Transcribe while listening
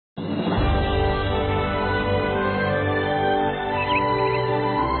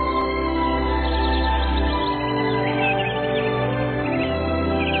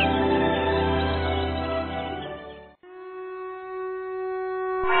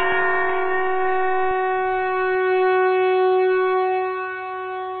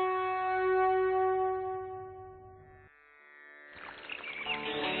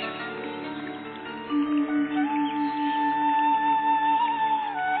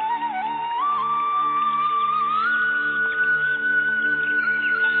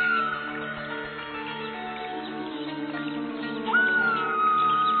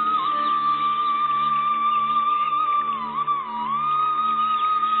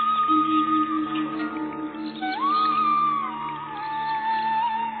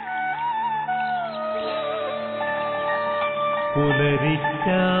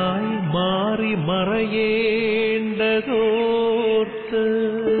എനിക്കായി മാറി മറയേണ്ടതോർത്ത്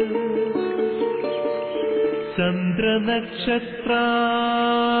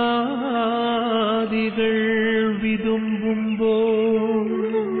ചന്ദ്രനക്ഷത്രാദികൾ വിതുമ്പുമ്പോൾ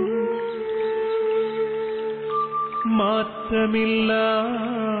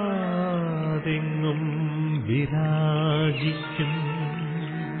മാറ്റമില്ലാതെങ്ങും വിരാജിക്കും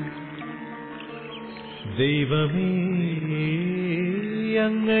ദൈവമേ,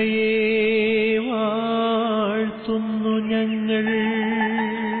 അങ്ങയെ വാഴ്ത്തുന്നു ഞങ്ങൾ.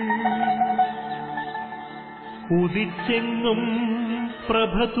 ഉദിച്ചെങ്ങും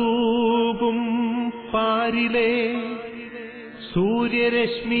പ്രഭതൂകും പാരിലെ സൂര്യരശ്മിയേക്കാൾ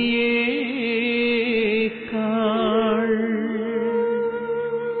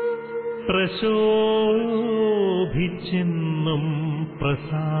പ്രശോഭിച്ചെന്നും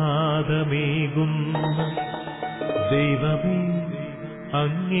പ്രസാദമേകുന്ന ദൈവമേ,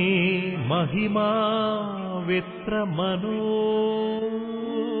 അങ്ങേ മഹിമാവെത്ര മനോജ്ഞം.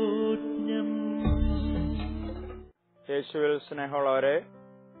 യേശുവിൽ സ്നേഹമുള്ളവരെ,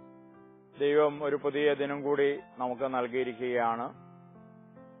 ദൈവം ഒരു പുതിയ ദിനം കൂടി നമുക്ക് നൽകിയിരിക്കുകയാണ്.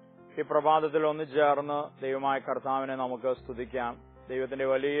 ഈ പ്രഭാതത്തിൽ ഒന്നുചേർന്ന് ദൈവമായ കർത്താവിനെ നമുക്ക് സ്തുതിക്കാം. ദൈവത്തിന്റെ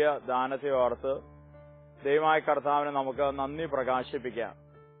വലിയ ദാനത്തെ ഓർത്ത് ദൈവമായ കർത്താവിനെ നമുക്ക് നന്ദി പ്രകാശിപ്പിക്കാം.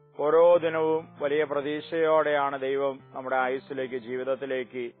 ഓരോ ദിനവും വലിയ പ്രതീക്ഷയോടെയാണ് ദൈവം നമ്മുടെ ആയുസ്സിലേക്ക്,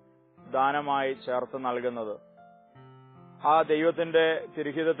 ജീവിതത്തിലേക്ക് ദാനമായി ചേർത്ത് നൽകുന്നത്. ആ ദൈവത്തിന്റെ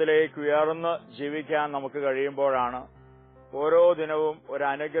തിരുഹിതത്തിലേക്ക് ഉയർന്ന് ജീവിക്കാൻ നമുക്ക് കഴിയുമ്പോഴാണ് ഓരോ ദിനവും ഒരു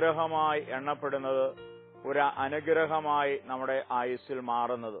അനുഗ്രഹമായി എണ്ണപ്പെടുന്നത്, ഒരു അനുഗ്രഹമായി നമ്മുടെ ആയുസ്സിൽ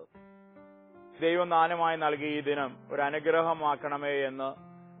മാറുന്നത്. ദൈവം ദാനമായി നൽകിയ ഈ ദിനം ഒരു അനുഗ്രഹമാക്കണമേ എന്ന്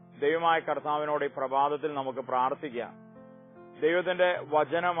ദൈവമായ കർത്താവിനോട് ഈ പ്രഭാതത്തിൽ നമുക്ക് പ്രാർത്ഥിക്കാം. ദൈവത്തിന്റെ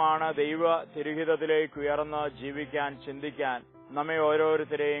വചനമാണ് ദൈവ തിരുഹിതത്തിലേക്ക് ഉയർന്ന് ജീവിക്കാൻ, ചിന്തിക്കാൻ നമ്മെ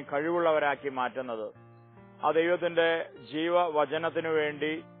ഓരോരുത്തരെയും കഴിവുള്ളവരാക്കി മാറ്റുന്നത്. ആ ദൈവത്തിന്റെ ജീവവചനത്തിനു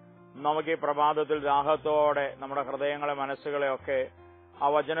വേണ്ടി നമുക്ക് ഈ പ്രഭാതത്തിൽ ദാഹത്തോടെ നമ്മുടെ ഹൃദയങ്ങളെ, മനസ്സുകളെ ഒക്കെ ആ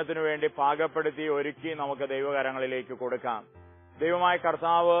വചനത്തിനു വേണ്ടി പാകപ്പെടുത്തി ഒരുക്കി നമുക്ക് ദൈവകരങ്ങളിലേക്ക് കൊടുക്കാം. ദൈവമായ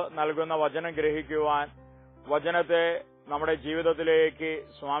കർത്താവ് നൽകുന്ന വചനം ഗ്രഹിക്കുവാൻ, വചനത്തെ നമ്മുടെ ജീവിതത്തിലേക്ക്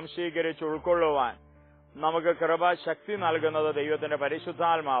സ്വാംശീകരിച്ച് ഉൾക്കൊള്ളുവാൻ നമുക്ക് കൃപ, ശക്തി നൽകുന്നത് ദൈവത്തിന്റെ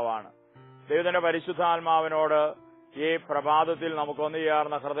പരിശുദ്ധാത്മാവാണ്. ദൈവത്തിന്റെ പരിശുദ്ധാത്മാവിനോട് ഈ പ്രഭാതത്തിൽ നമുക്കൊന്നു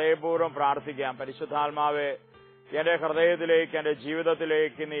ചേർന്ന് ഹൃദയപൂർവ്വം പ്രാർത്ഥിക്കാം. പരിശുദ്ധാത്മാവെ, എന്റെ ഹൃദയത്തിലേക്ക്, എന്റെ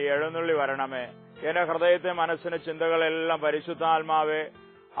ജീവിതത്തിലേക്ക് നീ എഴുന്നള്ളി വരണമേ. എന്റെ ഹൃദയത്തെ, മനസ്സിന്, ചിന്തകളെല്ലാം പരിശുദ്ധാത്മാവെ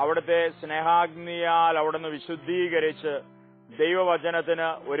അവിടുത്തെ സ്നേഹാഗ്നിയാൽ അവിടുന്ന് വിശുദ്ധീകരിച്ച് ദൈവവചനത്തിന്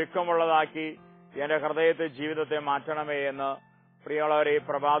ഒരുക്കമുള്ളതാക്കി എന്റെ ഹൃദയത്തെ, ജീവിതത്തെ മാറ്റണമേ എന്ന് പ്രിയമുള്ളവരെ, ഈ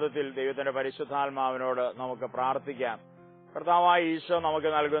പ്രഭാതത്തിൽ ദൈവത്തിന്റെ പരിശുദ്ധാത്മാവിനോട് നമുക്ക് പ്രാർത്ഥിക്കാം. കർത്താവായ ഈശോ നമുക്ക്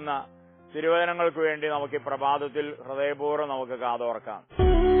നൽകുന്ന തിരുവചനങ്ങൾക്ക് വേണ്ടി നമുക്ക് ഈ പ്രഭാതത്തിൽ ഹൃദയപൂർവ്വം നമുക്ക് കാതോർക്കാം.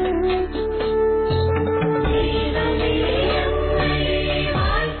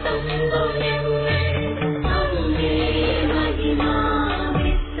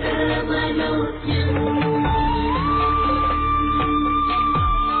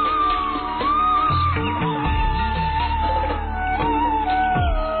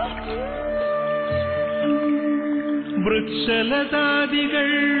 വൃക്ഷലതാദികൾ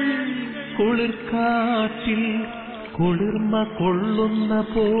കുളിർക്കാറ്റിൽ കുളിർമ കൊള്ളുന്ന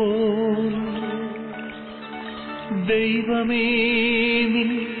പോൽ ദൈവമേ, നിൻ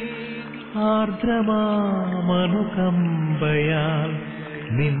ആർദ്രമാമനുകമ്പയാൽ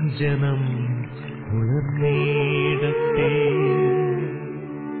നിൻ ജനം കുളിർന്നേടട്ടെ.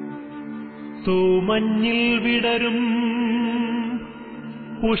 തൂമഞ്ഞിൽ വിടരും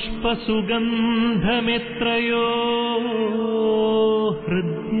പുഷ്പസുഗന്ധമെത്രയോ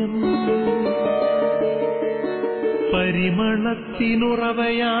ഹൃദ്യം,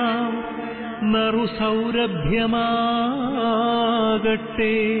 പരിമളത്തിനുറവയാം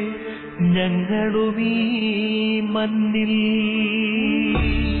നറുസൗരഭ്യമാകട്ടെ ഞങ്ങളുമീ മണ്ണിൽ.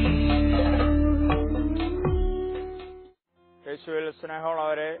 യേശുവിൽ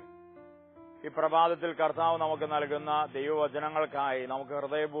സ്നേഹമുള്ളവരെ, ഈ പ്രഭാതത്തിൽ കർത്താവ് നമുക്ക് നൽകുന്ന ദൈവവചനങ്ങൾക്കായി നമുക്ക്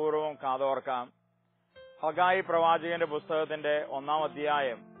ഹൃദയപൂർവ്വം കാതോർക്കാം. ഹഗായി പ്രവാചകന്റെ പുസ്തകത്തിന്റെ 1-ാം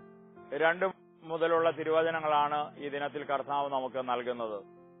അധ്യായം 2 മുതലുള്ള തിരുവചനങ്ങളാണ് ഈ ദിനത്തിൽ കർത്താവ് നമുക്ക് നൽകുന്നത്.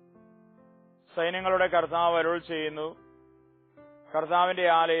 സൈന്യങ്ങളുടെ കർത്താവ് അരുൾ ചെയ്യുന്നു, കർത്താവിന്റെ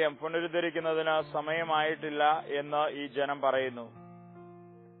ആലയം പുനരുദ്ധരിക്കുന്നതിന് സമയമായിട്ടില്ല എന്ന് ഈ ജനം പറയുന്നു.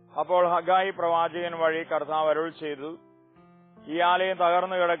 അപ്പോൾ ഹഗായി പ്രവാചകൻ വഴി കർത്താവ് അരുൾ ചെയ്തു, ഈ ആലയം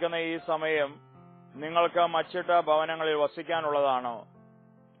തകർന്നു കിടക്കുന്ന ഈ സമയം നിങ്ങൾക്ക് മച്ചിട്ട ഭവനങ്ങളിൽ വസിക്കാനുള്ളതാണോ?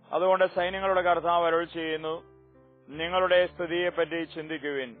 അതുകൊണ്ട് സൈന്യങ്ങളുടെ കർത്താവ് അരുൾ ചെയ്യുന്നു, നിങ്ങളുടെ സ്ഥിതിയെപ്പറ്റി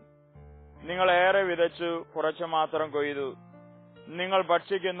ചിന്തിക്കുവിൻ. നിങ്ങൾ ഏറെ വിതച്ചു, കുറച്ചു മാത്രം കൊയ്തു. നിങ്ങൾ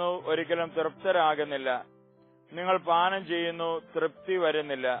ഭക്ഷിക്കുന്നു, ഒരിക്കലും തൃപ്തരാകുന്നില്ല. നിങ്ങൾ പാനം ചെയ്യുന്നു, തൃപ്തി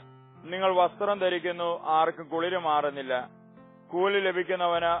വരുന്നില്ല. നിങ്ങൾ വസ്ത്രം ധരിക്കുന്നു, ആർക്കും കുളിര് മാറുന്നില്ല. കൂലി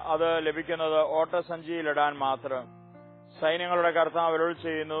ലഭിക്കുന്നവന് അത് ലഭിക്കുന്നത് ഓട്ടസഞ്ചിയിലിടാൻ മാത്രം. സൈന്യങ്ങളുടെ കർത്താവ് അരുൾ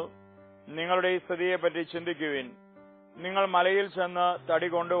ചെയ്യുന്നു, നിങ്ങളുടെ ഈ സ്ഥിതിയെപ്പറ്റി ചിന്തിക്കുവിൻ. നിങ്ങൾ മലയിൽ ചെന്ന് തടി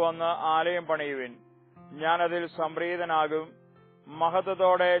കൊണ്ടുവന്ന് ആലയം പണിയുവിൻ. ഞാൻ അതിൽ സംപ്രീതനാകും,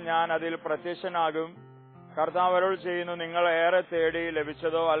 മഹത്വത്തോടെ ഞാൻ അതിൽ പ്രത്യക്ഷനാകും. കർത്താവ് അരുൾ ചെയ്യുന്നു, നിങ്ങൾ ഏറെ തേടി,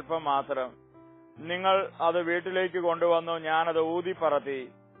 ലഭിച്ചതോ അല്പം മാത്രം. നിങ്ങൾ അത് വീട്ടിലേക്ക് കൊണ്ടുവന്നു, ഞാനത് ഊതിപ്പറത്തി.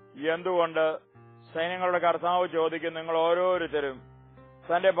 എന്തുകൊണ്ട്? സൈന്യങ്ങളുടെ കർത്താവ് ചോദിക്കും, നിങ്ങൾ ഓരോരുത്തരും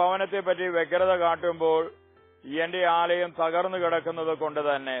തന്റെ ഭവനത്തെപ്പറ്റി വ്യഗ്രത കാട്ടുമ്പോൾ എന്റെ ആലയം തകർന്നു കിടക്കുന്നത് കൊണ്ട്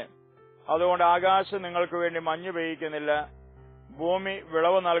തന്നെ. അതുകൊണ്ട് ആകാശം നിങ്ങൾക്ക് വേണ്ടി മഞ്ഞ് പെയ്യിക്കുന്നില്ല, ഭൂമി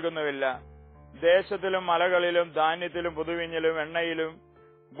വിളവ് നൽകുന്നുമില്ല. ദേശത്തിലും മലകളിലും ധാന്യത്തിലും പുതുവിഞ്ഞിലും എണ്ണയിലും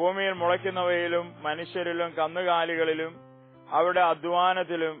ഭൂമിയിൽ മുളയ്ക്കുന്നവയിലും മനുഷ്യരിലും കന്നുകാലികളിലും അവരുടെ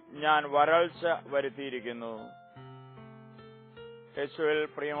അധ്വാനത്തിലും ഞാൻ വരൾച്ച വരുത്തിയിരിക്കുന്നു. യേശുവിൽ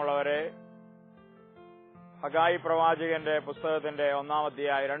പ്രിയമുള്ളവരെ, ഹഗായി പ്രവാചകന്റെ പുസ്തകത്തിന്റെ 1-ാം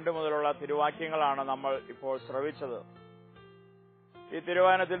അധ്യായം 2 മുതലുള്ള തിരുവാക്യങ്ങളാണ് നമ്മൾ ഇപ്പോൾ ശ്രവിച്ചത്. ഈ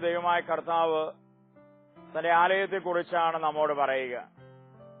തിരുവചനത്തിൽ ദൈവമായ കർത്താവ് തന്റെ ആലയത്തെക്കുറിച്ചാണ് നമ്മോട് പറയുക.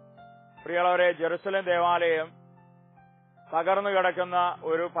 പ്രിയമുള്ളവരെ, ജെറുസലേം ദേവാലയം തകർന്നു കിടക്കുന്ന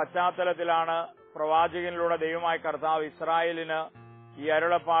ഒരു പശ്ചാത്തലത്തിലാണ് പ്രവാചകനിലൂടെ ദൈവമായ കർത്താവ് ഇസ്രായേലിന് ഈ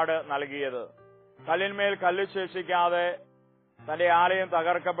അരുളപ്പാട് നൽകിയത്. കല്ലിന്മേൽ കല്ല് ശേഷിക്കാതെ തന്റെ ആലയം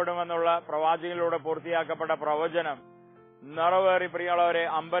തകർക്കപ്പെടുമെന്നുള്ള പ്രവാചകനിലൂടെ പൂർത്തിയാക്കപ്പെട്ട പ്രവചനം നിറവേറി. പ്രിയമുള്ളവരെ,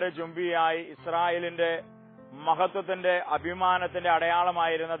 അമ്പരചുംബിയായി ഇസ്രായേലിന്റെ മഹത്വത്തിന്റെ അഭിമാനത്തിന്റെ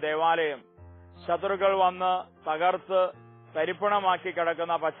അടയാളമായിരുന്ന ദേവാലയം ശത്രുക്കൾ വന്ന് തകർത്ത് തരിപ്പണമാക്കി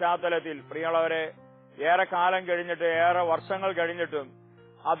കിടക്കുന്ന പശ്ചാത്തലത്തിൽ, പ്രിയമുള്ളവരെ, ഏറെ കാലം കഴിഞ്ഞിട്ട്, ഏറെ വർഷങ്ങൾ കഴിഞ്ഞിട്ടും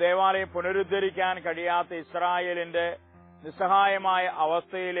ആ ദേവാലയം പുനരുദ്ധരിക്കാൻ കഴിയാത്ത ഇസ്രായേലിന്റെ നിസ്സഹായമായ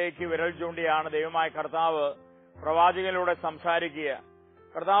അവസ്ഥയിലേക്ക് വിരൽ ചൂണ്ടിയാണ് ദൈവമായ കർത്താവ് പ്രവാചകനിലൂടെ സംസാരിക്കുക.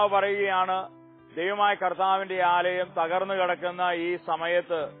 കർത്താവ് പറയുകയാണ്, ദൈവമായ കർത്താവിന്റെ ആലയം തകർന്നു കിടക്കുന്ന ഈ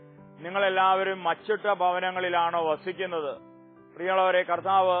സമയത്ത് നിങ്ങളെല്ലാവരും മച്ചിട്ട ഭവനങ്ങളിലാണോ വസിക്കുന്നത്? പ്രിയമുള്ളവരെ,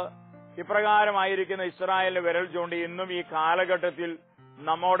 കർത്താവ് ഇപ്രകാരമായിരിക്കുന്ന ഇസ്രായേലിന് വിരൽ ചൂണ്ടി ഇന്നും ഈ കാലഘട്ടത്തിൽ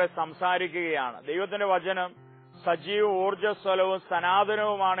നമ്മോട് സംസാരിക്കുകയാണ്. ദൈവത്തിന്റെ വചനം സജീവവും ഊർജ്ജസ്വലവും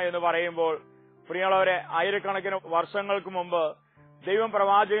സനാതനവുമാണ് എന്ന് പറയുമ്പോൾ, പ്രിയമുള്ളവരെ, ആയിരക്കണക്കിന് വർഷങ്ങൾക്ക് മുമ്പ് ദൈവം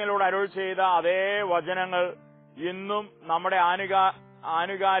പ്രവാചകനിലൂടെ അരുൾ ചെയ്ത അതേ വചനങ്ങൾ ഇന്നും നമ്മുടെ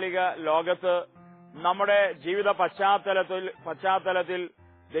ആനുകാലിക ലോകത്ത്, നമ്മുടെ ജീവിത പശ്ചാത്തലത്തിൽ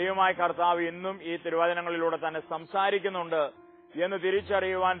ദൈവമായ കർത്താവ് ഇന്നും ഈ തിരുവചനങ്ങളിലൂടെ തന്നെ സംസാരിക്കുന്നുണ്ട് എന്ന്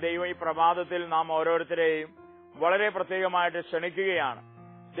തിരിച്ചറിയുവാൻ ദൈവം ഈ പ്രഭാതത്തിൽ നാം ഓരോരുത്തരെയും വളരെ പ്രത്യേകമായിട്ട് ക്ഷണിക്കുകയാണ്.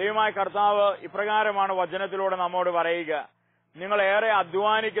 ദൈവമായ കർത്താവ് ഇപ്രകാരമാണ് വചനത്തിലൂടെ നമ്മോട് പറയുക, നിങ്ങൾ ഏറെ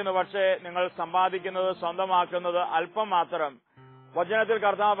അധ്വാനിക്കുന്നു, പക്ഷേ നിങ്ങൾ സമ്പാദിക്കുന്നത്, സ്വന്തമാക്കുന്നത് അല്പം മാത്രം. വചനത്തിൽ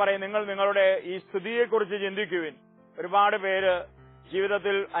കർത്താവ് പറയും, നിങ്ങൾ നിങ്ങളുടെ ഈ സ്ഥിതിയെക്കുറിച്ച് ചിന്തിക്കുവിൻ. ഒരുപാട് പേര്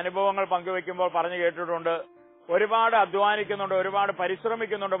ജീവിതത്തിൽ അനുഭവങ്ങൾ പങ്കുവെക്കുമ്പോൾ പറഞ്ഞു കേട്ടിട്ടുണ്ട്, ഒരുപാട് അധ്വാനിക്കുന്നുണ്ട്, ഒരുപാട്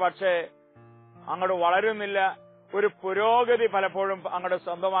പരിശ്രമിക്കുന്നുണ്ട്, പക്ഷേ അങ്ങോട്ട് വളരുന്നില്ല, ഒരു പുരോഗതി പലപ്പോഴും അങ്ങോട്ട്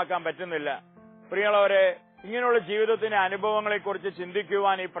സ്വന്തമാക്കാൻ പറ്റുന്നില്ല. പ്രിയമുള്ളവരെ, ഇങ്ങനെയുള്ള ജീവിതത്തിന്റെ അനുഭവങ്ങളെക്കുറിച്ച്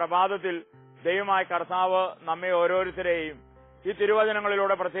ചിന്തിക്കുവാൻ ഈ പ്രഭാതത്തിൽ ദൈവമായ കർത്താവ് നമ്മെ ഓരോരുത്തരെയും ഈ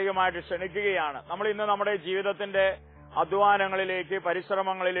തിരുവചനങ്ങളിലൂടെ പ്രത്യേകമായിട്ട് ക്ഷണിക്കുകയാണ്. നമ്മൾ ഇന്ന് നമ്മുടെ ജീവിതത്തിന്റെ അധ്വാനങ്ങളിലേക്ക്,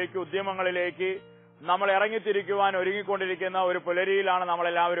 പരിശ്രമങ്ങളിലേക്ക്, ഉദ്യമങ്ങളിലേക്ക് നമ്മൾ ഇറങ്ങിത്തിരിക്കുവാൻ ഒരുങ്ങിക്കൊണ്ടിരിക്കുന്ന ഒരു പുലരിയിലാണ്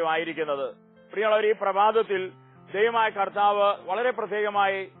നമ്മളെല്ലാവരും ആയിരിക്കുന്നത്. പ്രിയമുള്ളവർ, ഈ പ്രഭാതത്തിൽ ദൈവമായ കർത്താവ് വളരെ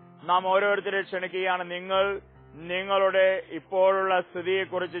പ്രത്യേകമായി നാം ഓരോരുത്തരെ ക്ഷണിക്കുകയാണ്. നിങ്ങൾ നിങ്ങളുടെ ഇപ്പോഴുള്ള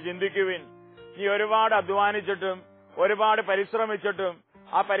സ്ഥിതിയെക്കുറിച്ച് ചിന്തിക്കുവിൻ. നീ ഒരുപാട് അധ്വാനിച്ചിട്ടും ഒരുപാട് പരിശ്രമിച്ചിട്ടും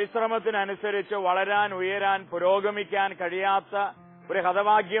ആ പരിശ്രമത്തിനനുസരിച്ച് വളരാൻ, ഉയരാൻ, പുരോഗമിക്കാൻ കഴിയാത്ത ഒരു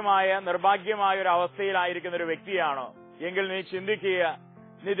ഹതഭാഗ്യമായ, നിർഭാഗ്യമായ ഒരു അവസ്ഥയിലായിരിക്കുന്ന ഒരു വ്യക്തിയാണോ എങ്കിൽ നീ ചിന്തിക്കുക,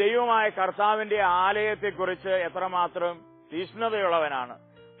 നീ ദൈവമായ കർത്താവിന്റെ ആലയത്തെക്കുറിച്ച് എത്രമാത്രം തീഷ്ണതയുള്ളവനാണ്.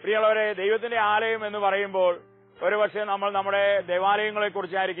 പ്രിയമുള്ളവരെ, ദൈവത്തിന്റെ ആലയം എന്ന് പറയുമ്പോൾ ഒരുപക്ഷെ നമ്മൾ നമ്മുടെ ദേവാലയങ്ങളെ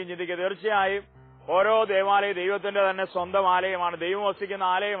കുറിച്ചായിരിക്കും ചിന്തിക്കുക. തീർച്ചയായും ഓരോ ദേവാലയം ദൈവത്തിന്റെ തന്നെ സ്വന്തം ആലയമാണ്, ദൈവം വസിക്കുന്ന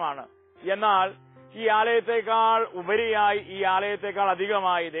ആലയമാണ്. എന്നാൽ ഈ ആലയത്തെക്കാൾ ഉപരിയായി, ഈ ആലയത്തെക്കാൾ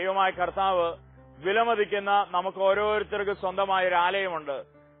അധികമായി ദൈവമായ കർത്താവ് വിലമതിക്കുന്ന നമുക്ക് ഓരോരുത്തർക്കും സ്വന്തമായ ഒരു ആലയമുണ്ട്.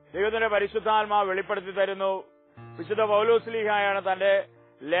 ദൈവത്തിന്റെ പരിശുദ്ധാത്മാവ് വെളിപ്പെടുത്തി തരുന്നു. വിശുദ്ധ പൗലോസ്ലീഹായാണ് തന്റെ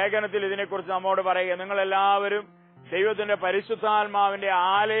ലേഖനത്തിൽ ഇതിനെക്കുറിച്ച് നമ്മോട് പറയുക, നിങ്ങളെല്ലാവരും ദൈവത്തിന്റെ പരിശുദ്ധാത്മാവിന്റെ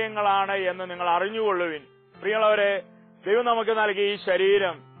ആലയങ്ങളാണ് എന്ന് നിങ്ങൾ അറിഞ്ഞുകൊള്ളുവിൻ. പ്രിയമുള്ളവരെ, ദൈവം നമുക്ക് നൽകിയ ഈ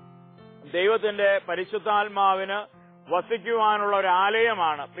ശരീരം ദൈവത്തിന്റെ പരിശുദ്ധാത്മാവിന് വസിക്കുവാനുള്ള ഒരു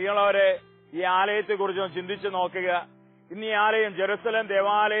ആലയമാണ്. പ്രിയമുള്ളവരെ, ഈ ആലയത്തെക്കുറിച്ച് ചിന്തിച്ചു നോക്കുക. ഇന്ന് ഈ ആലയം, ജെറുസലേം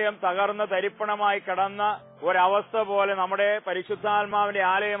ദേവാലയം തകർന്ന് തരിപ്പണമായി കിടന്ന ഒരവസ്ഥ പോലെ നമ്മുടെ പരിശുദ്ധാത്മാവിന്റെ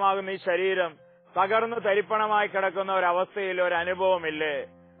ആലയമാകുന്ന ഈ ശരീരം തകർന്ന് തരിപ്പണമായി കിടക്കുന്ന ഒരവസ്ഥയിൽ ഒരു അനുഭവമില്ലേ?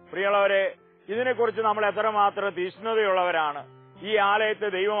 പ്രിയമുള്ളവരെ, ഇതിനെക്കുറിച്ച് നമ്മൾ എത്രമാത്രം തീഷ്ണതയുള്ളവരാണ്. ഈ ആലയത്തെ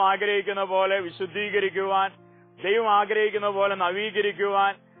ദൈവം ആഗ്രഹിക്കുന്ന പോലെ വിശുദ്ധീകരിക്കുവാൻ, ദൈവം ആഗ്രഹിക്കുന്ന പോലെ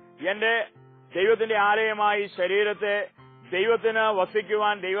നവീകരിക്കുവാൻ, എന്റെ ദൈവത്തിന്റെ ആലയമായി ശരീരത്തെ ദൈവത്തിന്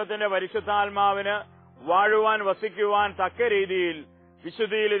വസിക്കുവാൻ, ദൈവത്തിന്റെ പരിശുദ്ധാത്മാവിന് വാഴുവാൻ, വസിക്കുവാൻ തക്ക രീതിയിൽ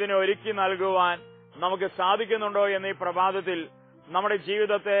വിശുദ്ധിയിൽ ഇതിനെ ഒരുക്കി നൽകുവാൻ നമുക്ക് സാധിക്കുന്നുണ്ടോ എന്ന് ഈ പ്രഭാതത്തിൽ നമ്മുടെ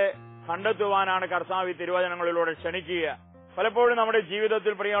ജീവിതത്തെ കണ്ടെത്തുവാനാണ് കർത്താവ് ഈ തിരുവചനങ്ങളിലൂടെ ക്ഷണിക്കുക. പലപ്പോഴും നമ്മുടെ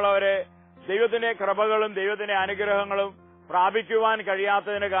ജീവിതത്തിൽ പ്രിയമുള്ളവരെ, ദൈവത്തിന്റെ കൃപകളും ദൈവത്തിന്റെ അനുഗ്രഹങ്ങളും പ്രാപിക്കുവാൻ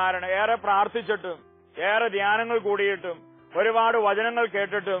കഴിയാത്തതിന് കാരണം ഏറെ പ്രാർത്ഥിച്ചിട്ടും ഏറെ ധ്യാനങ്ങൾ കൂടിയിട്ടും ഒരുപാട് വചനങ്ങൾ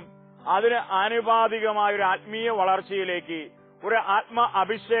കേട്ടിട്ടും അതിന് ആനുപാതികമായ ഒരു ആത്മീയ വളർച്ചയിലേക്ക്, ഒരു ആത്മ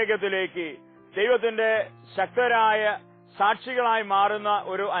അഭിഷേകത്തിലേക്ക്, ദൈവത്തിന്റെ ശക്തരായ സാക്ഷികളായി മാറുന്ന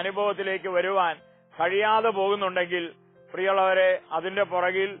ഒരു അനുഭവത്തിലേക്ക് വരുവാൻ കഴിയാതെ പോകുന്നുണ്ടെങ്കിൽ പ്രിയമുള്ളവരെ, അതിന്റെ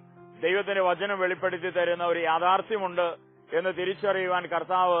പുറകിൽ ദൈവത്തിന്റെ വചനം വെളിപ്പെടുത്തി തരുന്ന ഒരു യാഥാർത്ഥ്യമുണ്ട് എന്ന് തിരിച്ചറിയുവാൻ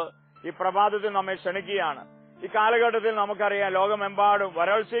കർത്താവ് ഈ പ്രഭാതത്തിൽ നമ്മെ ക്ഷണിക്കുകയാണ്. ഈ കാലഘട്ടത്തിൽ നമുക്കറിയാം, ലോകമെമ്പാടും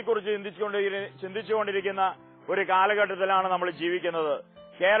വരൾച്ചയെക്കുറിച്ച് ചിന്തിച്ചുകൊണ്ടിരിക്കുന്ന ഒരു കാലഘട്ടത്തിലാണ് നമ്മൾ ജീവിക്കുന്നത്.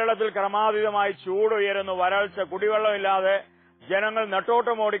 കേരളത്തിൽ ക്രമാതീതമായി ചൂട് ഉയരുന്നു, വരൾച്ച, കുടിവെള്ളമില്ലാതെ ജനങ്ങൾ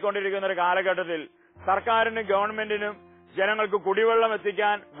നെട്ടോട്ടം ഓടിക്കൊണ്ടിരിക്കുന്ന ഒരു കാലഘട്ടത്തിൽ സർക്കാരിനും ഗവൺമെന്റിനും ജനങ്ങൾക്ക് കുടിവെള്ളം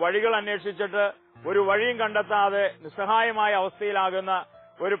എത്തിക്കാൻ വഴികൾ അന്വേഷിച്ചിട്ട് ഒരു വഴിയും കണ്ടെത്താതെ നിസ്സഹായമായ അവസ്ഥയിലാകുന്ന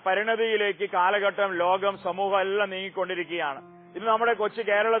ഒരു പരിണതിയിലേക്ക് കാലഘട്ടം, ലോകം, സമൂഹം എല്ലാം നീങ്ങിക്കൊണ്ടിരിക്കുകയാണ്. ഇത് നമ്മുടെ കൊച്ചു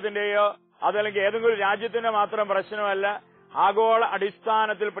കേരളത്തിന്റെയോ അതല്ലെങ്കിൽ ഏതെങ്കിലും രാജ്യത്തിന്റെ മാത്രം പ്രശ്നമല്ല. ആഗോള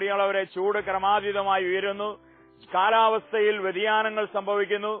അടിസ്ഥാനത്തിൽ പ്രിയമുള്ളവരെ, ചൂട് ക്രമാതീതമായി ഉയരുന്നു, കാലാവസ്ഥയിൽ വ്യതിയാനങ്ങൾ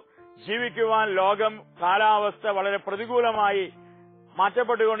സംഭവിക്കുന്നു. ജീവിക്കുവാൻ ലോകം, കാലാവസ്ഥ വളരെ പ്രതികൂലമായി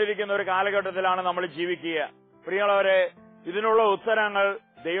മാറ്റപ്പെട്ടുകൊണ്ടിരിക്കുന്ന ഒരു കാലഘട്ടത്തിലാണ് നമ്മൾ ജീവിക്കുക. പ്രിയമുള്ളവരെ, ഇതിനുള്ള ഉത്തരങ്ങൾ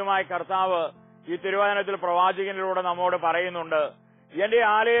ദൈവമായ കർത്താവ് ഈ തിരുവചനത്തിൽ പ്രവാചകനിലൂടെ നമ്മോട് പറയുന്നുണ്ട്. എന്റെ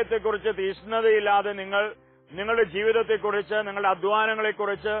ആലയത്തെക്കുറിച്ച് തീഷ്ണതയില്ലാതെ നിങ്ങൾ നിങ്ങളുടെ ജീവിതത്തെക്കുറിച്ച്, നിങ്ങളുടെ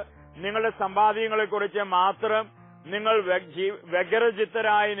അധ്വാനങ്ങളെക്കുറിച്ച്, നിങ്ങളുടെ സമ്പാദ്യങ്ങളെക്കുറിച്ച് മാത്രം നിങ്ങൾ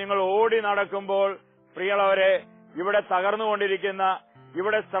വ്യഗ്രചിത്തരായി നിങ്ങൾ ഓടി നടക്കുമ്പോൾ പ്രിയമുള്ളവരെ, ഇവിടെ തകർന്നുകൊണ്ടിരിക്കുന്ന,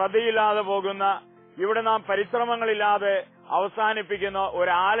 ഇവിടെ ശ്രദ്ധയില്ലാതെ പോകുന്ന, ഇവിടെ നാം പരിശ്രമങ്ങളില്ലാതെ അവസാനിപ്പിക്കുന്ന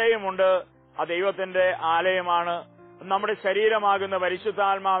ഒരാലയമുണ്ട്. ആ ദൈവത്തിന്റെ ആലയമാണ്, നമ്മുടെ ശരീരമാകുന്ന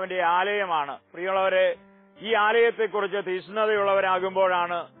പരിശുദ്ധാത്മാവിന്റെ ആലയമാണ്. പ്രിയമുള്ളവരെ, ഈ ആലയത്തെക്കുറിച്ച്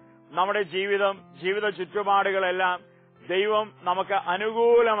തീഷ്ണതയുള്ളവരാകുമ്പോഴാണ് നമ്മുടെ ജീവിത ചുറ്റുപാടുകളെല്ലാം ദൈവം നമുക്ക്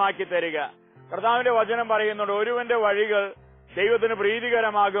അനുകൂലമാക്കി തരിക. കർത്താവിന്റെ വചനം പറയുന്നുണ്ട്, ഒരുവന്റെ വഴികൾ ദൈവത്തിന്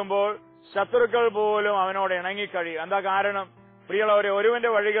പ്രീതികരമാകുമ്പോൾ ശത്രുക്കൾ പോലും അവനോട് ഇണങ്ങിക്കഴിയും. എന്താ കാരണം? പ്രിയമുള്ളവരെ, ഒരുവന്റെ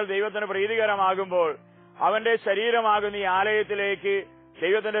വഴികൾ ദൈവത്തിന് പ്രീതികരമാകുമ്പോൾ അവന്റെ ശരീരമാകുന്ന ഈ ആലയത്തിലേക്ക്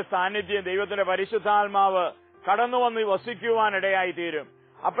ദൈവത്തിന്റെ സാന്നിധ്യം, ദൈവത്തിന്റെ പരിശുദ്ധാത്മാവ് കടന്നു വന്ന് വസിക്കുവാനിടയായി തീരും.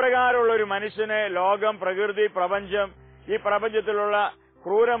 അപ്രകാരമുള്ള ഒരു മനുഷ്യനെ ലോകം, പ്രകൃതി, പ്രപഞ്ചം, ഈ പ്രപഞ്ചത്തിലുള്ള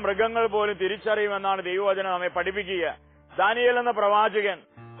ക്രൂര മൃഗങ്ങൾ പോലും തിരിച്ചറിയുമെന്നാണ് ദൈവവചനം നമ്മെ പഠിപ്പിക്കുക. ദാനിയേൽ എന്ന പ്രവാചകൻ,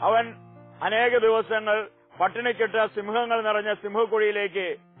 അവൻ അനേക ദിവസങ്ങൾ പട്ടിണിക്കിട്ട സിംഹങ്ങൾ നിറഞ്ഞ സിംഹക്കുഴിയിലേക്ക്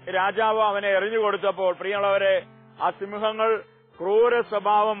രാജാവ് അവനെ എറിഞ്ഞുകൊടുത്തപ്പോൾ പ്രിയമുള്ളവരെ, ആ സിംഹങ്ങൾ ക്രൂര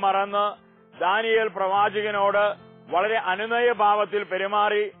സ്വഭാവം മറന്ന് ദാനിയേൽ പ്രവാചകനോട് വളരെ അനുനയ ഭാവത്തിൽ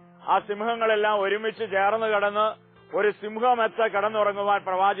പെരുമാറി ആ സിംഹങ്ങളെല്ലാം ഒരുമിച്ച് ചേർന്ന് കടന്ന് ഒരു സിംഹമെത്ത കടന്നുറങ്ങുവാൻ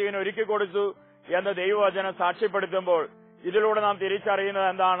പ്രവാചകൻ ഒരുക്കി കൊടുത്തു എന്ന് ദൈവവചനം സാക്ഷ്യപ്പെടുത്തുമ്പോൾ ഇതിലൂടെ നാം തിരിച്ചറിയുന്നത്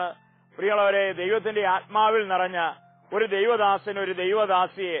എന്താണ്? പ്രിയമുള്ളവരെ, ദൈവത്തിന്റെ ആത്മാവിൽ നിറഞ്ഞ ഒരു ദൈവദാസന്, ഒരു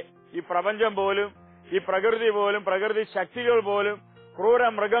ദൈവദാസിയെ ഈ പ്രപഞ്ചം പോലും, ഈ പ്രകൃതി പോലും, പ്രകൃതി ശക്തികൾ പോലും, ക്രൂര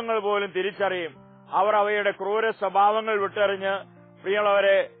മൃഗങ്ങൾ പോലും തിരിച്ചറിയും. അവർ അവയുടെ ക്രൂര സ്വഭാവങ്ങൾ വിട്ടെറിഞ്ഞ്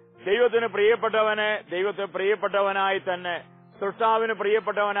പ്രിയമുള്ളവരെ, ദൈവത്തിന് പ്രിയപ്പെട്ടവനെ ദൈവത്തിന് പ്രിയപ്പെട്ടവനായി തന്നെ, സൃഷ്ടാവിന്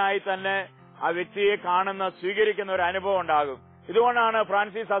പ്രിയപ്പെട്ടവനായി തന്നെ ആ വ്യക്തിയെ കാണുന്ന, സ്വീകരിക്കുന്ന ഒരു അനുഭവം ഉണ്ടാകും. ഇതുകൊണ്ടാണ്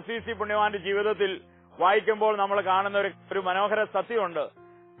ഫ്രാൻസിസ് അസീസി പുണ്യവാന്റെ ജീവിതത്തിൽ വായിക്കുമ്പോൾ നമ്മൾ കാണുന്ന ഒരു മനോഹര സത്യമുണ്ട്.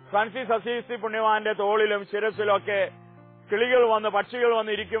 ഫ്രാൻസിസ് അസീസി പുണ്യവാന്റെ തോളിലും ശിരസിലും ഒക്കെ കിളികൾ വന്ന്, പക്ഷികൾ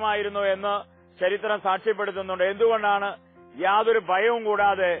വന്ന് ഇരിക്കുമായിരുന്നു എന്ന് ചരിത്രം സാക്ഷ്യപ്പെടുത്തുന്നുണ്ട്. എന്തുകൊണ്ടാണ്? യാതൊരു ഭയവും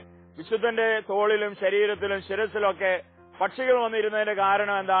കൂടാതെ വിശുദ്ധന്റെ തോളിലും ശരീരത്തിലും ശിരസിലൊക്കെ പക്ഷികൾ വന്നിരുന്നതിന്റെ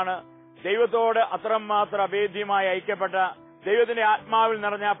കാരണം എന്താണ്? ദൈവത്തോട് അത്രമാത്രം അഭേദ്യമായി ഐക്യപ്പെട്ട, ദൈവത്തിന്റെ ആത്മാവിൽ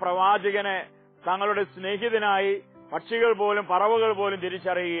നിറഞ്ഞ പ്രവാചകനെ തങ്ങളുടെ സ്നേഹിതനായി പക്ഷികൾ പോലും, പറവകൾ പോലും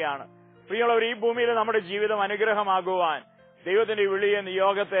തിരിച്ചറിയുകയാണ്. പ്രിയമുള്ളവർ, ഈ ഭൂമിയിൽ നമ്മുടെ ജീവിതം അനുഗ്രഹമാകുവാൻ ദൈവത്തിന്റെ വിളിയെ,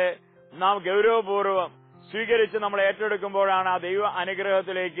 നിയോഗത്തെ നാം ഗൗരവപൂർവ്വം സ്വീകരിച്ച് നമ്മൾ ഏറ്റെടുക്കുമ്പോഴാണ് ആ ദൈവ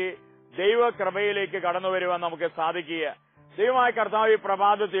അനുഗ്രഹത്തിലേക്ക്, ദൈവകൃപയിലേക്ക് കടന്നു വരുവാൻ നമുക്ക് സാധിക്കുക. ദൈവമായ കർത്താവ് ഈ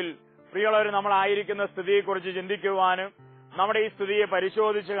പ്രഭാതത്തിൽ പ്രിയമുള്ളവർ, നമ്മളായിരിക്കുന്ന സ്ഥിതിയെക്കുറിച്ച് ചിന്തിക്കുവാനും നമ്മുടെ ഈ സ്ഥിതിയെ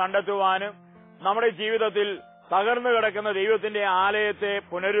പരിശോധിച്ച് കണ്ടെത്തുവാനും നമ്മുടെ ജീവിതത്തിൽ തകർന്നു കിടക്കുന്ന ദൈവത്തിന്റെ ആലയത്തെ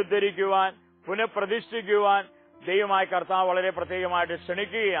പുനരുദ്ധരിക്കുവാൻ, പുനഃപ്രതിഷ്ഠിക്കുവാൻ ദൈവമായ കർത്താവ് വളരെ പ്രത്യേകമായിട്ട്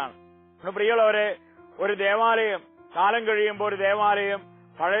ക്ഷണിക്കുകയാണ്. പ്രിയമുള്ളവരെ, ഒരു ദേവാലയം കാലം കഴിയുമ്പോൾ ഒരു ദേവാലയം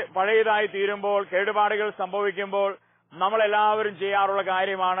പഴയതായി തീരുമ്പോൾ, കേടുപാടുകൾ സംഭവിക്കുമ്പോൾ നമ്മളെല്ലാവരും ചെയ്യാറുള്ള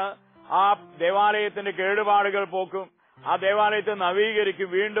കാര്യമാണ് ആ ദേവാലയത്തിന്റെ കേടുപാടുകൾ പോക്കും, ആ ദേവാലയത്തെ നവീകരിക്കും,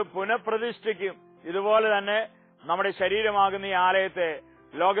 വീണ്ടും പുനഃപ്രതിഷ്ഠിക്കും. ഇതുപോലെ തന്നെ നമ്മുടെ ശരീരമാകുന്ന ഈ ആലയത്തെ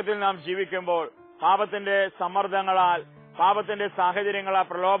ലോകത്തിൽ നാം ജീവിക്കുമ്പോൾ പാപത്തിന്റെ സമ്മർദ്ദങ്ങളാൽ, പാപത്തിന്റെ സാഹചര്യങ്ങളാൽ,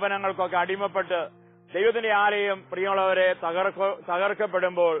 പ്രലോഭനങ്ങൾക്കൊക്കെ അടിമപ്പെട്ട് ദൈവത്തിന്റെ ആലയം പ്രിയമുള്ളവരെ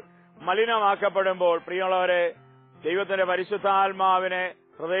തകർക്കപ്പെടുമ്പോൾ, മലിനമാക്കപ്പെടുമ്പോൾ, പ്രിയമുള്ളവരെ ദൈവത്തിന്റെ പരിശുദ്ധാത്മാവിനെ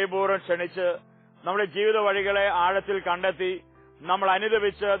ഹൃദയപൂർവ്വം ക്ഷണിച്ച് നമ്മുടെ ജീവിത വഴികളെ ആഴത്തിൽ കണ്ടെത്തി നമ്മൾ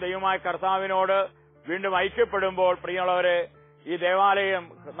അനുദപിച്ച് ദൈവമായ കർത്താവിനോട് വീണ്ടും ഐക്യപ്പെടുമ്പോൾ പ്രിയമുള്ളവരെ ഈ ദേവാലയം,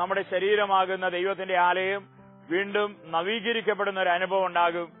 നമ്മുടെ ശരീരമാകുന്ന ദൈവത്തിന്റെ ആലയം വീണ്ടും നവീകരിക്കപ്പെടുന്ന ഒരു അനുഭവം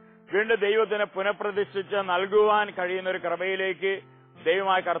ഉണ്ടാകും. വീണ്ടും ദൈവത്തിന് പുനഃപ്രതിഷ്ഠിച്ച് നൽകുവാൻ കഴിയുന്ന ഒരു കൃപയിലേക്ക്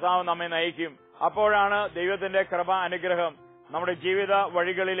ദൈവമായ കർത്താവ് നമ്മെ നയിക്കും. അപ്പോഴാണ് ദൈവത്തിന്റെ കൃപ, അനുഗ്രഹം നമ്മുടെ ജീവിത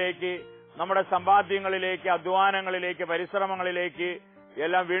വഴികളിലേക്ക്, നമ്മുടെ സമ്പാദ്യങ്ങളിലേക്ക്, അധ്വാനങ്ങളിലേക്ക്, പരിശ്രമങ്ങളിലേക്ക്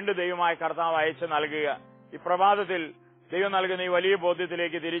എല്ലാം വീണ്ടും ദൈവമായ കർത്താവ് അയച്ചു നൽകുക. ഈ പ്രഭാതത്തിൽ ദൈവം നൽകുന്ന ഈ വലിയ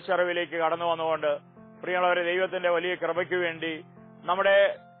ബോധ്യത്തിലേക്ക്, തിരിച്ചറിവിലേക്ക് കടന്നു വന്നുകൊണ്ട് പ്രിയമുള്ളവരെ ദൈവത്തിന്റെ വലിയ കൃപയ്ക്ക് വേണ്ടി നമ്മുടെ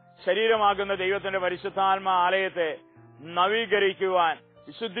ശരീരമാകുന്ന ദൈവത്തിന്റെ പരിശുദ്ധാത്മാ ആലയത്തെ നവീകരിക്കുവാൻ,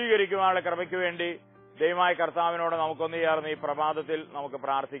 വിശുദ്ധീകരിക്കുവാനുള്ള കൃപയ്ക്ക് വേണ്ടി ദൈവമായ കർത്താവിനോട് നമുക്കൊന്നു ചേർന്ന് ഈ പ്രഭാതത്തിൽ നമുക്ക്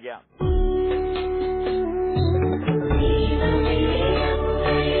പ്രാർത്ഥിക്കാം.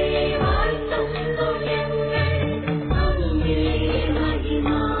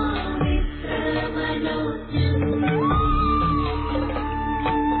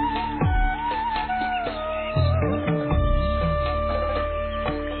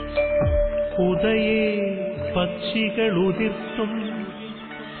 ഉദയേ പക്ഷികളുതിർത്തും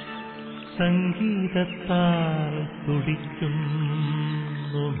സംഗീതത്താൽ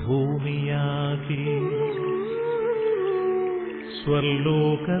തുടിക്കുന്നു ഭൂമിയാകെ.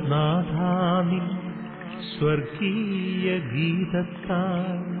 സ്വർലോകനാഥാനിൻ സ്വർഗീയ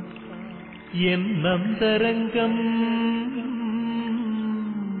ഗീതത്താൽ എന്നന്തരംഗം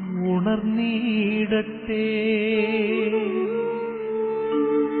ഉണർന്നീടട്ടെ.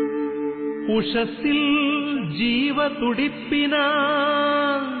 ഉഷസ്സിൽ ജീവതുടിപ്പിനാൽ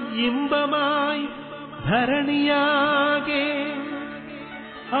ഇമ്പമായി ധരണിയാകെ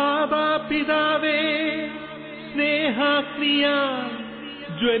ആബാപിതാവേ സ്നേഹാഗ്നിയാൽ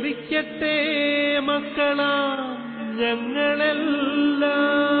ജ്വലിക്കട്ടെ മക്കളാം ഞങ്ങളെല്ലാം.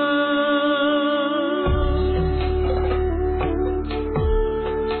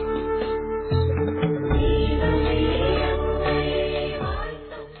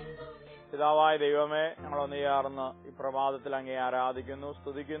 പിതാവായ ദൈവമേ, ഞങ്ങളൊന്നു ചേർന്ന് ഈ പ്രഭാതത്തിൽ അങ്ങേ ആരാധിക്കുന്നു,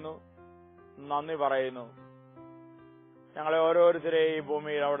 സ്തുതിക്കുന്നു, നന്ദി പറയുന്നു. ഞങ്ങളെ ഓരോരുത്തരെയും ഈ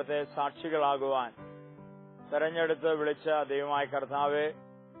ഭൂമിയിൽ അവിടുത്തെ സാക്ഷികളാകുവാൻ തെരഞ്ഞെടുത്ത് വിളിച്ച ദൈവമായ കർത്താവേ,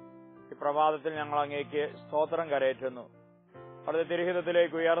 ഈ പ്രഭാതത്തിൽ ഞങ്ങൾ അങ്ങേക്ക് സ്തോത്രം കരയറ്റുന്നു. അവിടുത്തെ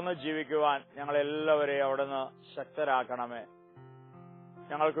തിരുഹിതത്തിലേക്ക് ഉയർന്നു ജീവിക്കുവാൻ ഞങ്ങളെല്ലാവരെയും അവിടുന്ന് ശക്തരാക്കണമേ.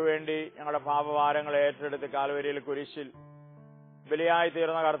 ഞങ്ങൾക്ക് വേണ്ടി ഞങ്ങളുടെ പാപഭാരങ്ങളെ ഏറ്റെടുത്ത് കാൽവരിയിൽ കുരിശിൽ ബലിയായി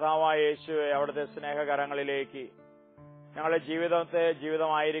തീർന്ന കർത്താവായ യേശുവെ അവിടുത്തെ സ്നേഹകരങ്ങളിലേക്ക് ഞങ്ങളുടെ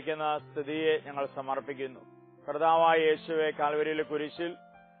ജീവിതമായിരിക്കുന്ന സ്ഥിതിയെ ഞങ്ങൾ സമർപ്പിക്കുന്നു. കർത്താവായ യേശുവെ, കാൽവരിയിൽ കുരിശിൽ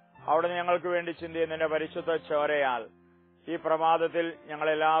അവിടുന്ന് ഞങ്ങൾക്ക് വേണ്ടി ചിന്തിയ നിന്റെ പരിശുദ്ധ ചോരയാൽ ഈ പ്രഭാതത്തിൽ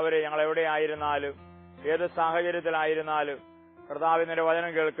ഞങ്ങളെല്ലാവരെയും, ഞങ്ങളെവിടെയായിരുന്നാലും ഏത് സാഹചര്യത്തിലായിരുന്നാലും കർത്താവിന്റെ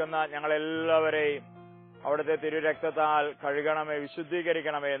വചനം കേൾക്കുന്ന ഞങ്ങളെല്ലാവരെയും അവിടുത്തെ തിരുരക്തത്താൽ കഴുകണമേ,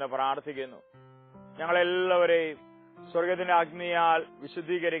 വിശുദ്ധീകരിക്കണമേ എന്ന് പ്രാർത്ഥിക്കുന്നു. ഞങ്ങളെല്ലാവരെയും സ്വർഗത്തിന്റെ അഗ്നിയാൽ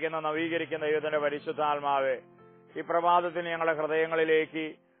വിശുദ്ധീകരിക്കുന്ന, നവീകരിക്കുന്ന ദൈവത്തിന്റെ പരിശുദ്ധാത്മാവേ, ഈ പ്രഭാതത്തിൽ ഞങ്ങളുടെ ഹൃദയങ്ങളിലേക്ക്,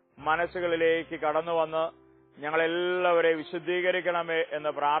 മനസ്സുകളിലേക്ക് കടന്നു വന്ന് ഞങ്ങളെല്ലാവരെയും വിശുദ്ധീകരിക്കണമേ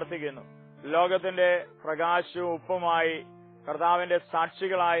എന്ന് പ്രാർത്ഥിക്കുന്നു. ലോകത്തിന്റെ പ്രകാശവും ഉപ്പുമായി കർത്താവിന്റെ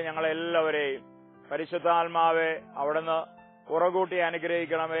സാക്ഷികളായി ഞങ്ങളെല്ലാവരെയും പരിശുദ്ധാത്മാവെ അവിടുന്ന് ഉറകൂട്ടി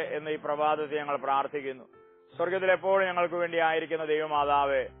അനുഗ്രഹിക്കണമേ എന്ന് ഈ പ്രഭാതത്തിൽ ഞങ്ങൾ പ്രാർത്ഥിക്കുന്നു. സ്വർഗത്തിൽ എപ്പോഴും ഞങ്ങൾക്ക് വേണ്ടി ആയിരിക്കുന്ന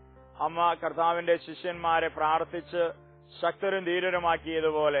ദൈവമാതാവേ, അമ്മ കർത്താവിന്റെ ശിഷ്യന്മാരെ പ്രാർത്ഥിച്ച് ശക്തരും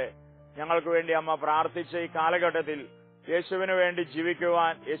ധീരരുമാക്കിയതുപോലെ ഞങ്ങൾക്ക് വേണ്ടി അമ്മ പ്രാർത്ഥിച്ച ഈ കാലഘട്ടത്തിൽ യേശുവിന് വേണ്ടി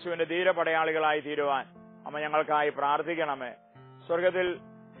ജീവിക്കുവാൻ, യേശുവിന്റെ ധീരപടയാളികളായി തീരുവാൻ അമ്മ ഞങ്ങൾക്കായി പ്രാർത്ഥിക്കണമേ. സ്വർഗത്തിൽ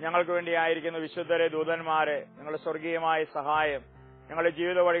ഞങ്ങൾക്ക് വേണ്ടി ആയിരിക്കുന്ന വിശുദ്ധരെ, ദൂതന്മാരെ, നിങ്ങളുടെ സ്വർഗീയമായ സഹായം ഞങ്ങളുടെ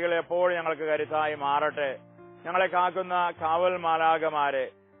ജീവിത വഴികളിൽ എപ്പോഴും ഞങ്ങൾക്ക് കരുത്തായി മാറട്ടെ. ഞങ്ങളെ കാക്കുന്ന കാവൽ മാലാഖമാരെ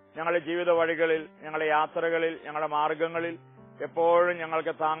ഞങ്ങളുടെ ജീവിത വഴികളിൽ, ഞങ്ങളുടെ യാത്രകളിൽ, ഞങ്ങളുടെ മാർഗങ്ങളിൽ എപ്പോഴും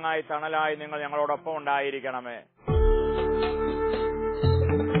ഞങ്ങൾക്ക് താങ്ങായി, തണലായി നിങ്ങൾ ഞങ്ങളോടൊപ്പം ഉണ്ടായിരിക്കണമേ.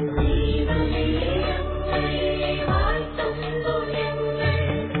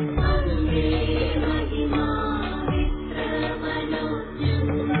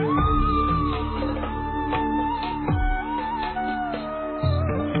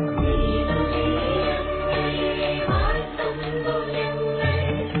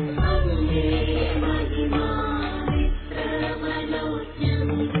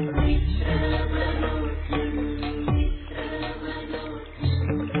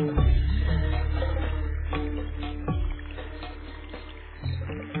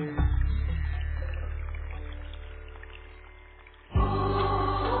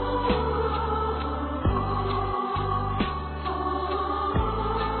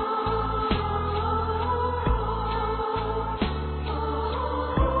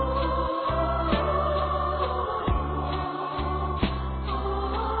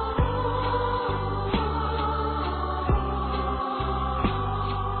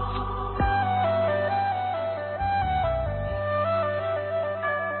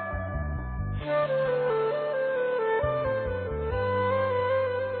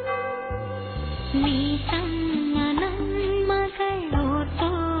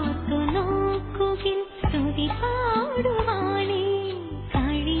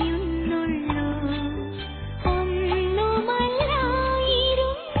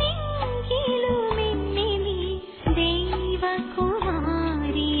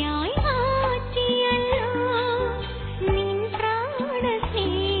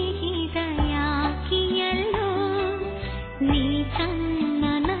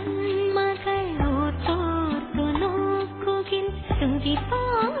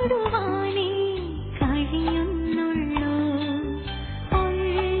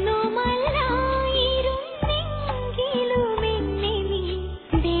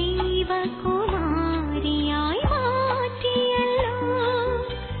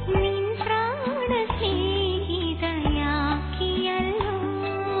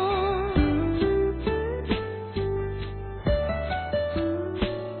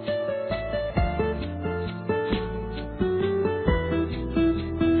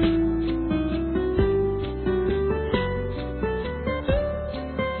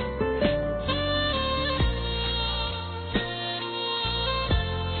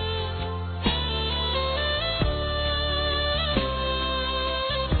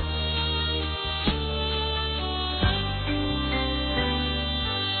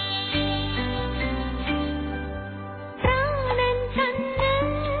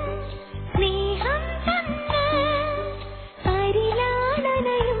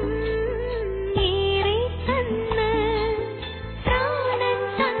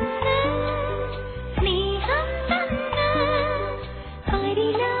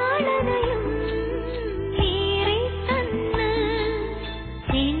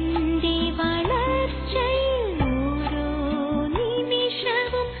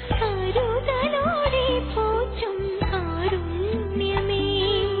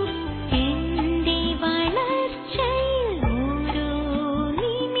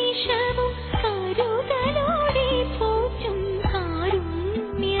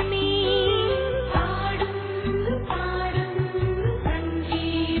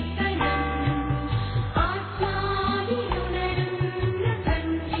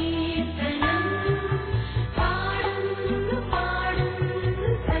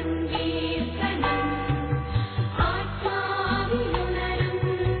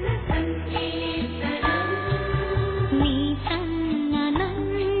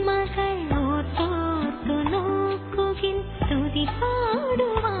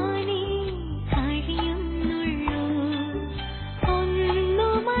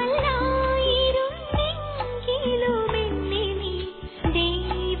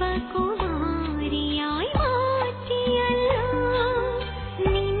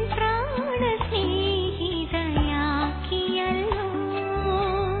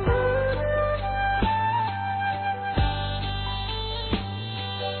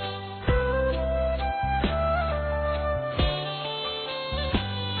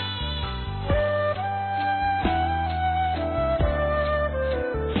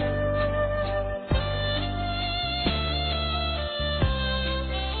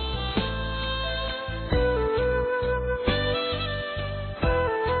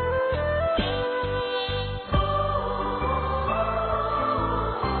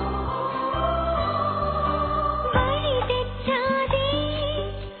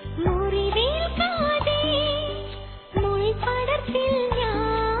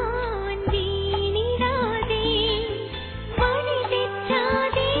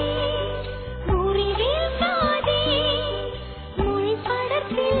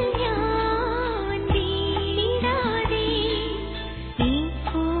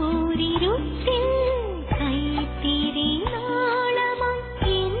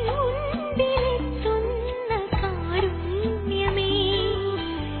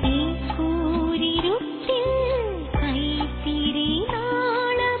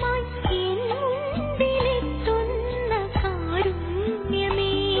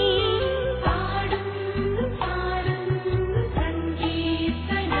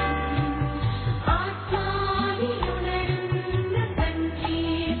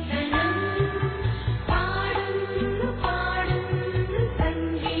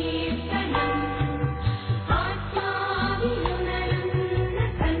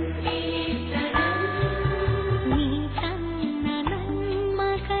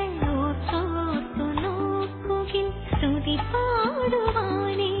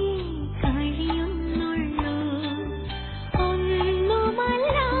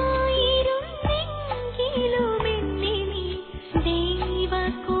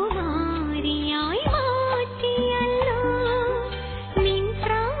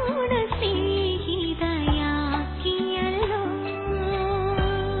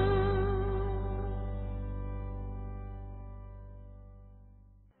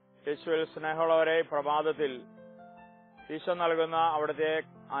 യേശുവിൽ സ്നേഹമുള്ളവരെ, പ്രഭാതത്തിൽ ഈശോ നൽകുന്ന അവിടുത്തെ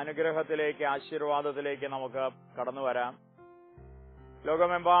അനുഗ്രഹത്തിലേക്ക്, ആശീർവാദത്തിലേക്ക് നമുക്ക് കടന്നു വരാം.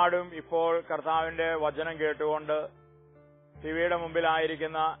 ലോകമെമ്പാടും ഇപ്പോൾ കർത്താവിന്റെ വചനം കേട്ടുകൊണ്ട് ടിവിയുടെ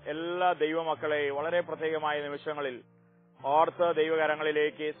മുമ്പിലായിരിക്കുന്ന എല്ലാ ദൈവമക്കളെയും വളരെ പ്രത്യേകമായ നിമിഷങ്ങളിൽ ഓർത്ത്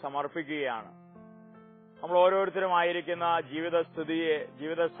ദൈവകരങ്ങളിലേക്ക് സമർപ്പിക്കുകയാണ്. നമ്മൾ ഓരോരുത്തരുമായിരിക്കുന്ന ജീവിതസ്ഥിതിയെ,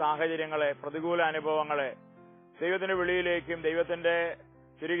 ജീവിത സാഹചര്യങ്ങളെ, പ്രതികൂല അനുഭവങ്ങളെ ദൈവത്തിന്റെ വിളിയിലേക്കും ദൈവത്തിന്റെ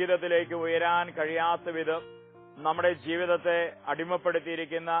തിരുഹിതത്തിലേക്കും ഉയരാൻ കഴിയാത്ത വിധം നമ്മുടെ ജീവിതത്തെ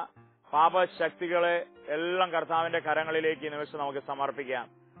അടിമപ്പെടുത്തിയിരിക്കുന്ന പാപശക്തികളെ എല്ലാം കർത്താവിന്റെ കരങ്ങളിലേക്ക് ഈ നിമിഷം നമുക്ക് സമർപ്പിക്കാം.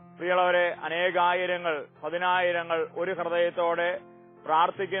 പ്രിയമുള്ളവരെ, അനേകായിരങ്ങൾ, പതിനായിരങ്ങൾ ഒരു ഹൃദയത്തോടെ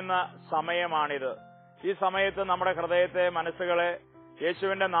പ്രാർത്ഥിക്കുന്ന സമയമാണിത്. ഈ സമയത്ത് നമ്മുടെ ഹൃദയത്തെ, മനസ്സുകളെ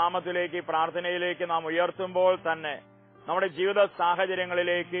യേശുവിന്റെ നാമത്തിലേക്ക്, പ്രാർത്ഥനയിലേക്ക് നാം ഉയർത്തുമ്പോൾ തന്നെ നമ്മുടെ ജീവിത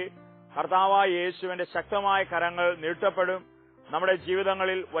സാഹചര്യങ്ങളിലേക്ക് കർത്താവായ യേശുവിന്റെ ശക്തമായ കരങ്ങൾ നീട്ടപ്പെടും. നമ്മുടെ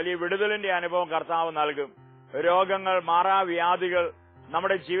ജീവിതങ്ങളിൽ വലിയ വിടുതലിന്റെ അനുഭവം കർത്താവ് നൽകും. രോഗങ്ങൾ, മാറാവ്യാധികൾ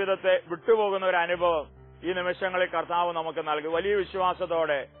നമ്മുടെ ജീവിതത്തെ വിട്ടുപോകുന്ന ഒരു അനുഭവം ഈ നിമിഷങ്ങളിൽ കർത്താവ് നമുക്ക് നൽകും. വലിയ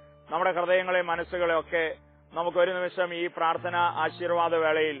വിശ്വാസത്തോടെ നമ്മുടെ ഹൃദയങ്ങളെ, മനസ്സുകളെ ഒക്കെ നമുക്ക് ഒരു നിമിഷം ഈ പ്രാർത്ഥന ആശീർവാദ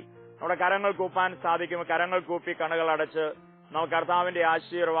വേളയിൽ നമ്മുടെ കരങ്ങൾ കൂപ്പാൻ സാധിക്കും. കരങ്ങൾ കൂപ്പി കണ്ണുകൾ അടച്ച് നമുക്ക് കർത്താവിന്റെ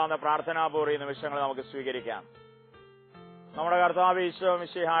ആശീർവാദ പ്രാർത്ഥനാപൂർവ്വം ഈ നിമിഷങ്ങൾ നമുക്ക് സ്വീകരിക്കാം. നമ്മുടെ കർത്താവ് ഈശോ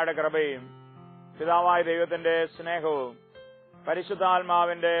മിശിഹായുടെ കൃപയും പിതാവായ ദൈവത്തിന്റെ സ്നേഹവും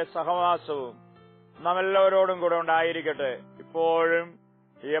പരിശുദ്ധാത്മാവിന്റെ സഹവാസവും നാം എല്ലാവരോടും കൂടെ ഉണ്ടായിരിക്കട്ടെ, ഇപ്പോഴും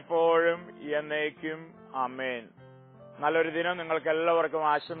എപ്പോഴും എന്നേക്കും. ആമേൻ. നല്ലൊരു ദിനം നിങ്ങൾക്ക് എല്ലാവർക്കും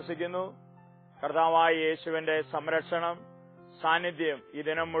ആശംസിക്കുന്നു. കർത്താവായ യേശുവിന്റെ സംരക്ഷണം, സാന്നിധ്യം ഈ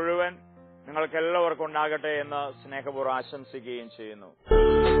ദിനം മുഴുവൻ നിങ്ങൾക്ക് എല്ലാവർക്കും ഉണ്ടാകട്ടെ എന്ന് സ്നേഹപൂർവ്വം ആശംസിക്കുകയും ചെയ്യുന്നു.